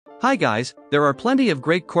Hi guys, there are plenty of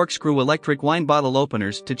great corkscrew electric wine bottle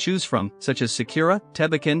openers to choose from, such as Secura,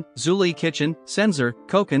 TEBIKIN, Zulay Kitchen, SENZER,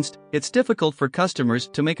 COKUNST. It's difficult for customers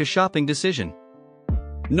to make a shopping decision.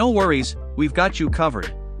 No worries, we've got you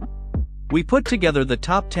covered. We put together the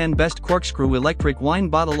top 10 best corkscrew electric wine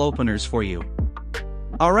bottle openers for you.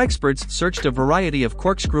 Our experts searched a variety of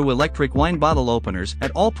corkscrew electric wine bottle openers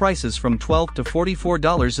at all prices from $12 to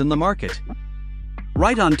 $44 in the market.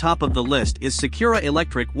 Right on top of the list is Secura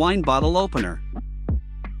electric wine bottle opener.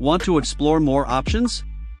 Want to explore more options?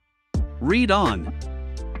 Read on.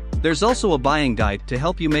 There's also a buying guide to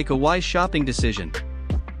help you make a wise shopping decision.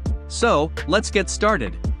 So, let's get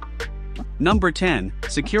started. Number 10,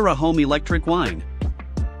 Secura Home Electric Wine.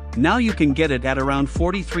 Now you can get it at around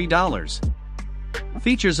 $43.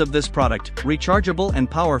 Features of this product: rechargeable and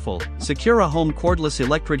powerful, Secura Home Cordless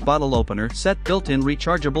Electric Bottle Opener Set, built-in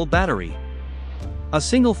rechargeable battery. A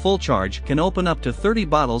single full charge can open up to 30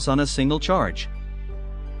 bottles on a single charge.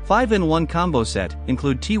 5-in-1 combo set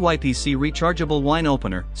include TYPC rechargeable wine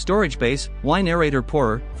opener, storage base, wine aerator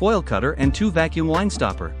pourer, foil cutter and 2 vacuum wine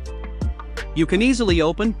stopper. You can easily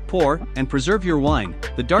open, pour, and preserve your wine.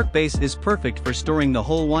 The dark base is perfect for storing the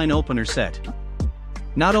whole wine opener set.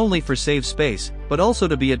 Not only for save space, but also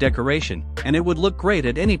to be a decoration, and it would look great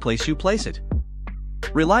at any place you place it.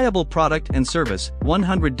 Reliable product and service.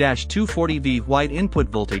 100-240V wide input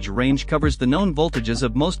voltage range covers the known voltages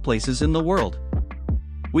of most places in the world.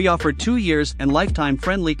 We offer 2 years and lifetime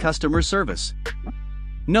friendly customer service.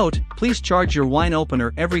 Note, please charge your wine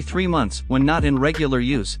opener every 3 months when not in regular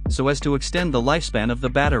use, so as to extend the lifespan of the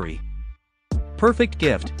battery. Perfect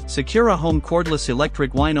gift. Secura Home Cordless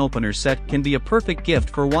Electric Wine Opener Set can be a perfect gift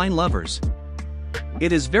for wine lovers.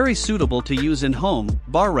 It is very suitable to use in home,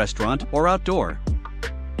 bar, restaurant, or outdoor.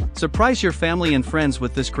 Surprise your family and friends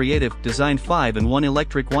with this creative, designed 5-in-1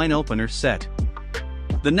 electric wine opener set.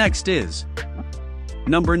 The next is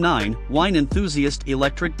Number 9, Wine Enthusiast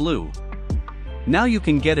Electric Blue. Now you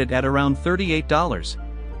can get it at around $38.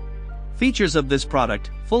 Features of this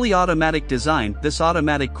product: fully automatic design. This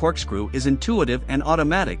automatic corkscrew is intuitive and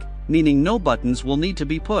automatic, meaning no buttons will need to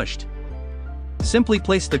be pushed. Simply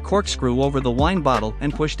place the corkscrew over the wine bottle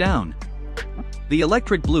and push down. The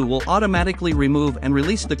electric blue will automatically remove and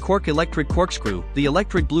release the cork. Electric corkscrew. The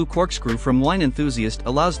electric blue corkscrew from Wine Enthusiast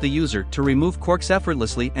allows the user to remove corks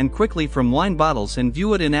effortlessly and quickly from wine bottles and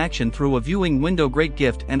view it in action through a viewing window. Great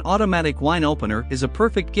gift. An automatic wine opener is a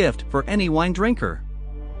perfect gift for any wine drinker.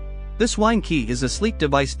 This wine key is a sleek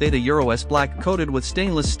device, Theta Euros black, coated with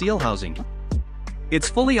stainless steel housing. Its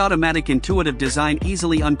fully automatic intuitive design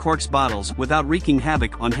easily uncorks bottles without wreaking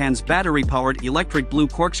havoc on hands. Battery-powered electric blue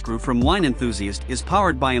corkscrew from Wine Enthusiast is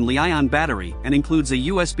powered by an Li-ion battery and includes a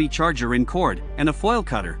USB charger in cord and a foil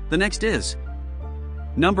cutter. The next is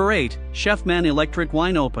Number 8, Chefman Electric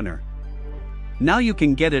Wine Opener. Now you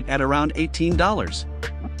can get it at around $18.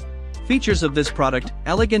 Features of this product: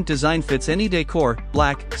 elegant design, fits any decor,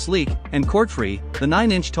 black, sleek, and cord-free. The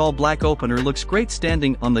 9-inch tall black opener looks great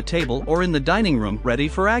standing on the table or in the dining room, ready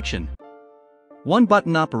for action.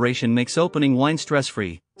 One-button operation makes opening wine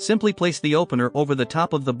stress-free. Simply place the opener over the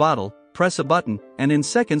top of the bottle, press a button, and in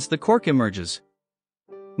seconds the cork emerges.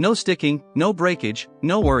 No sticking, no breakage,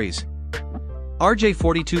 no worries.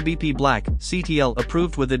 RJ42BP Black, CTL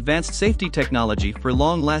approved with advanced safety technology for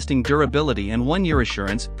long-lasting durability and 1-year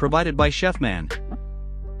assurance, provided by Chefman.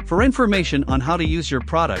 For information on how to use your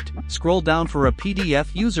product, scroll down for a PDF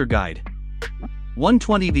user guide.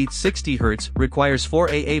 120V 60Hz requires 4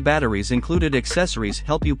 AA batteries. Included accessories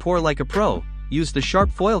help you pour like a pro. Use the sharp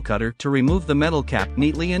foil cutter to remove the metal cap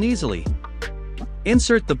neatly and easily.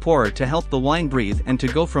 Insert the pourer to help the wine breathe and to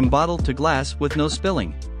go from bottle to glass with no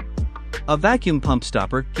spilling. A vacuum pump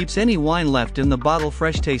stopper keeps any wine left in the bottle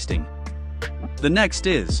fresh tasting. The next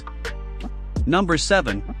is Number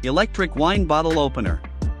 7, Electric Wine Bottle Opener.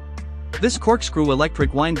 This corkscrew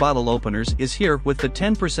electric wine bottle openers is here with the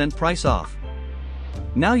 10% price off.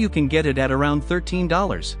 Now you can get it at around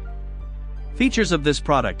 $13. Features of this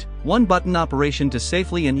product: 1-button operation to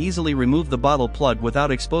safely and easily remove the bottle plug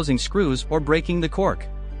without exposing screws or breaking the cork.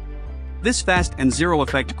 This fast and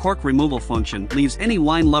zero-effect cork removal function leaves any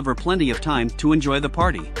wine lover plenty of time to enjoy the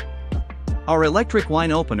party. Our electric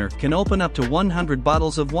wine opener can open up to 100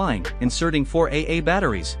 bottles of wine, inserting 4 AA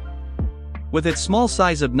batteries. With its small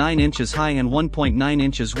size of 9 inches high and 1.9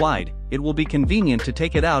 inches wide, it will be convenient to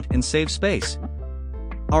take it out and save space.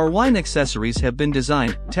 Our wine accessories have been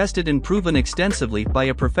designed, tested and proven extensively by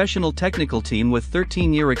a professional technical team with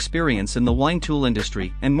 13-year experience in the wine tool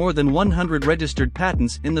industry and more than 100 registered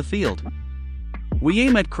patents in the field. We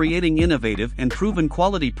aim at creating innovative and proven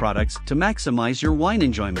quality products to maximize your wine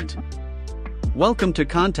enjoyment. Welcome to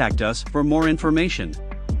contact us for more information.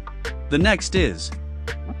 The next is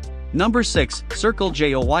number 6, Circle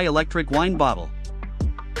JOY Electric Wine Bottle.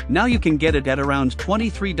 Now you can get it at around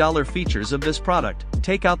 $23. Features of this product: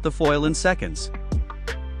 take out the foil in seconds,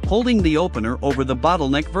 holding the opener over the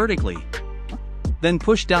bottleneck vertically, then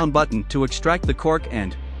push down button to extract the cork,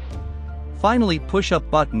 and finally push up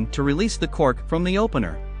button to release the cork from the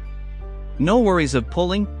opener. No worries of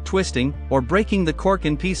pulling, twisting, or breaking the cork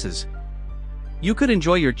in pieces. You could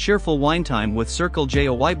enjoy your cheerful wine time with Circle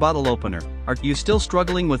JOY bottle opener. Are you still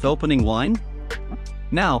struggling with opening wine?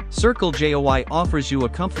 Now, Circle JOY offers you a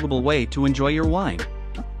comfortable way to enjoy your wine.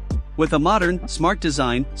 With a modern, smart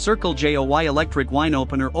design, Circle JOY electric wine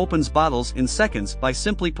opener opens bottles in seconds by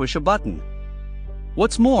simply push a button.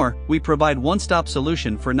 What's more, we provide one-stop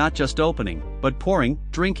solution for not just opening, but pouring,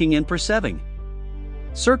 drinking and preserving.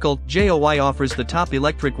 Circle JOY offers the top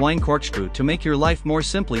electric wine corkscrew to make your life more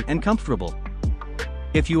simply and comfortable.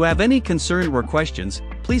 If you have any concern or questions,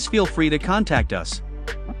 please feel free to contact us.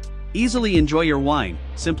 Easily enjoy your wine,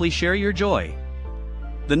 simply share your joy.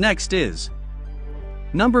 The next is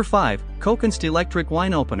number 5, COKUNST Electric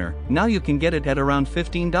Wine Opener. Now you can get it at around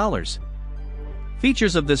 $15.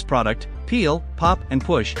 Features of this product: peel, pop and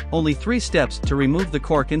push, only 3 steps to remove the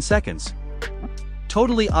cork in seconds.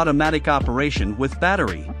 Totally automatic operation with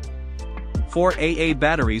battery. 4 AA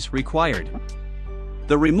batteries required.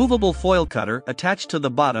 The removable foil cutter attached to the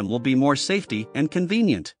bottom will be more safety and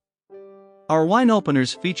convenient. Our wine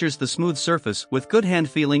openers features the smooth surface with good hand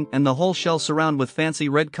feeling and the whole shell surround with fancy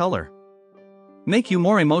red color. Make you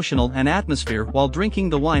more emotional and atmosphere while drinking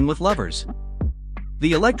the wine with lovers.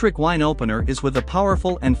 The electric wine opener is with a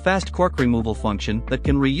powerful and fast cork removal function that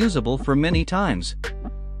can reusable for many times.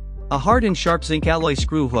 A hard and sharp zinc alloy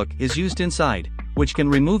screw hook is used inside, which can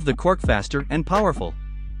remove the cork faster and powerful.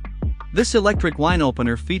 This electric wine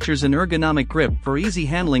opener features an ergonomic grip for easy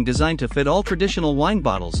handling designed to fit all traditional wine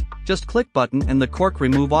bottles. Just click button and the cork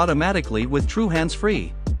remove automatically with true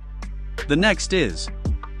hands-free. The next is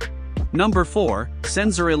number 4,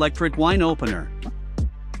 SENZER Electric Wine Opener.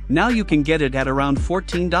 Now you can get it at around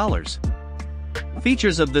 $14.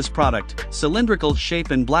 Features of this product: cylindrical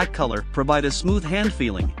shape and black color provide a smooth hand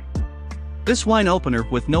feeling. This wine opener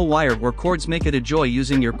with no wire or cords make it a joy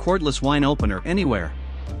using your cordless wine opener anywhere.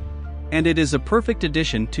 And it is a perfect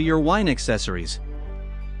addition to your wine accessories.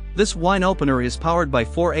 This wine opener is powered by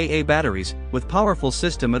 4 AA batteries. With powerful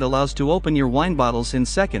system it allows to open your wine bottles in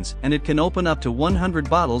seconds, and it can open up to 100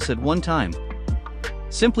 bottles at one time.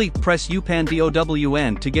 Simply press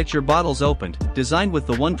UPAN to get your bottles opened. Designed with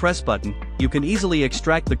the one press button, you can easily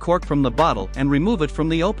extract the cork from the bottle and remove it from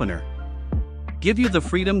the opener. Give you the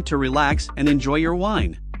freedom to relax and enjoy your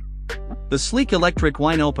wine. The sleek electric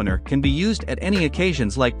wine opener can be used at any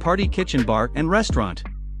occasions like party, kitchen, bar, and restaurant.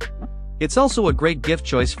 It's also a great gift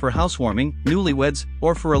choice for housewarming, newlyweds,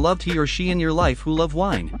 or for a loved he or she in your life who love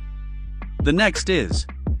wine. The next is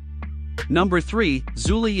number 3,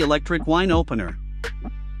 Zulay Electric Wine Opener.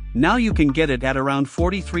 Now you can get it at around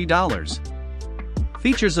 $43.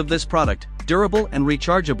 Features of this product: durable and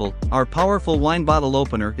rechargeable. Our powerful wine bottle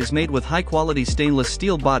opener is made with high-quality stainless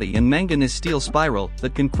steel body and manganese steel spiral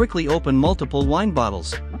that can quickly open multiple wine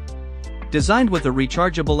bottles. Designed with a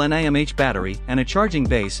rechargeable NIMH battery and a charging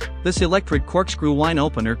base, this electric corkscrew wine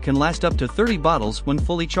opener can last up to 30 bottles when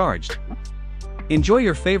fully charged. Enjoy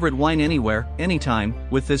your favorite wine anywhere, anytime,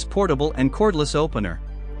 with this portable and cordless opener.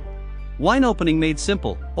 Wine opening made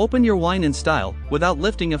simple. Open your wine in style, without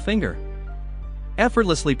lifting a finger.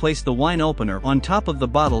 Effortlessly place the wine opener on top of the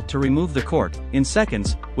bottle to remove the cork in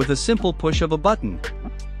seconds with a simple push of a button.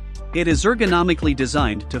 It is ergonomically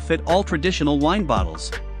designed to fit all traditional wine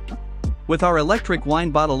bottles. With our electric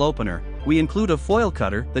wine bottle opener, we include a foil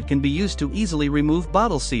cutter that can be used to easily remove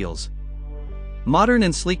bottle seals. Modern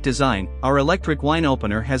and sleek design, our electric wine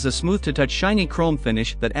opener has a smooth-to-touch shiny chrome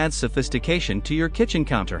finish that adds sophistication to your kitchen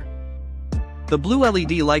counter. The blue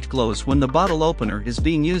LED light glows when the bottle opener is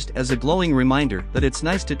being used as a glowing reminder that it's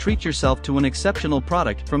nice to treat yourself to an exceptional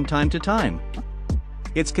product from time to time.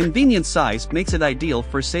 Its convenient size makes it ideal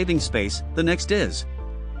for saving space. The next is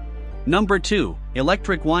number 2,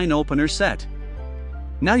 Electric Wine Opener Set.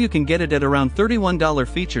 Now you can get it at around $31.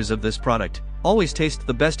 Features of this product: always taste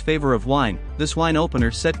the best flavor of wine. This wine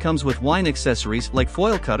opener set comes with wine accessories like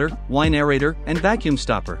foil cutter, wine aerator, and vacuum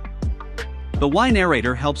stopper. The wine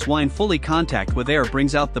aerator helps wine fully contact with air,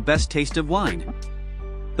 brings out the best taste of wine.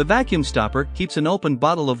 The vacuum stopper keeps an open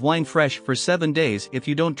bottle of wine fresh for 7 days if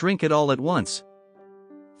you don't drink it all at once.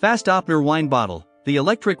 Fast opener wine bottle. The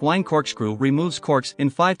electric wine corkscrew removes corks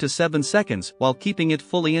in 5 to 7 seconds while keeping it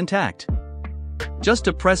fully intact. Just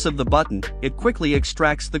a press of the button, it quickly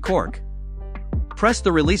extracts the cork. Press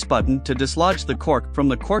the release button to dislodge the cork from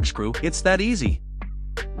the corkscrew. It's that easy.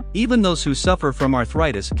 Even those who suffer from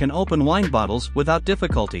arthritis can open wine bottles without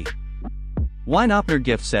difficulty. Wine opener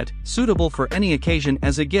gift set, suitable for any occasion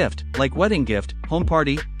as a gift, like wedding gift, home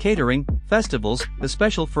party, catering, festivals,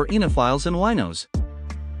 especially for enophiles and winos.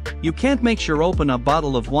 You can't make sure open a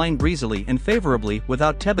bottle of wine breezily and favorably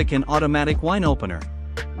without TEBIKIN automatic wine opener.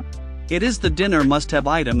 It is the dinner must-have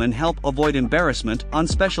item and help avoid embarrassment on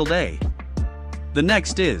special day. The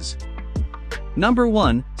next is Number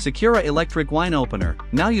 1, Secura electric wine opener.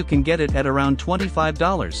 Now you can get it at around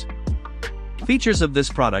 $25. Features of this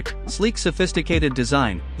product: sleek sophisticated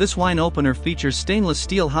design. This wine opener features stainless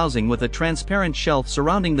steel housing with a transparent shelf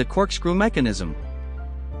surrounding the corkscrew mechanism.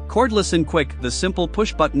 Cordless and quick, the simple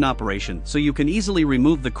push-button operation so you can easily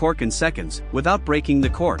remove the cork in seconds without breaking the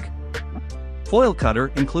cork. Foil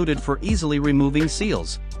cutter included for easily removing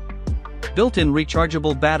seals. Built-in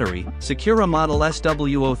rechargeable battery. Secura model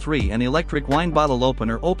SW03 and electric wine bottle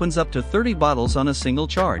opener opens up to 30 bottles on a single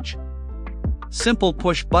charge. Simple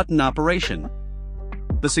push-button operation.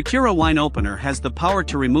 The Secura wine opener has the power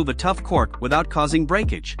to remove a tough cork without causing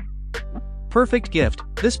breakage. Perfect gift.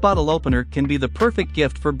 This bottle opener can be the perfect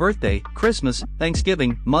gift for birthday, Christmas,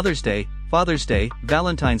 Thanksgiving, Mother's Day, Father's Day,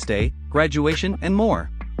 Valentine's Day, graduation, and more.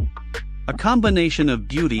 A combination of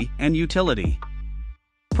beauty and utility.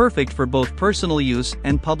 Perfect for both personal use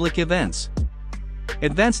and public events.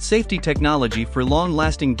 Advanced safety technology for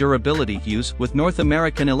long-lasting durability use with North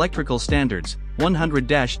American Electrical Standards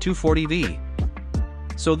 100-240V.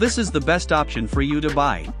 So this is the best option for you to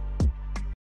buy.